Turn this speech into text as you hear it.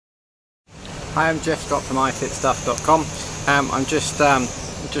Hi, I'm Jeff Scott from ifitstuff.com. I'm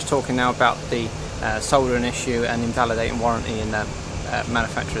just talking now about the soldering issue and invalidating warranty in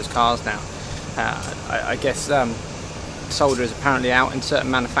manufacturers' cars now. I guess solder is apparently out in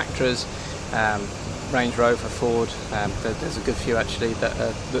certain manufacturers, Range Rover, Ford, there's a good few actually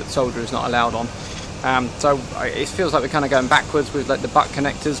that solder is not allowed on. So it feels like we're kind of going backwards with like the butt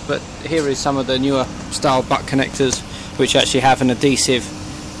connectors, but here is some of the newer style butt connectors which actually have an adhesive,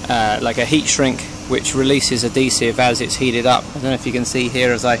 like a heat shrink, which releases adhesive as it's heated up. I don't know if you can see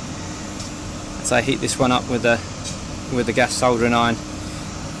here as I heat this one up with the gas soldering iron,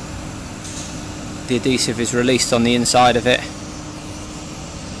 the adhesive is released on the inside of it.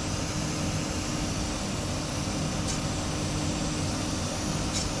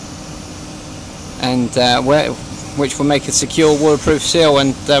 And which will make a secure waterproof seal,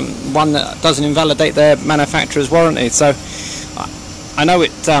 and one that doesn't invalidate their manufacturer's warranty. So I know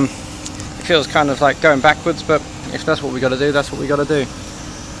it feels kind of like going backwards, but if that's what we got to do, that's what we got to do.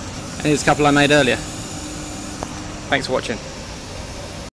 And here's a couple I made earlier. Thanks for watching.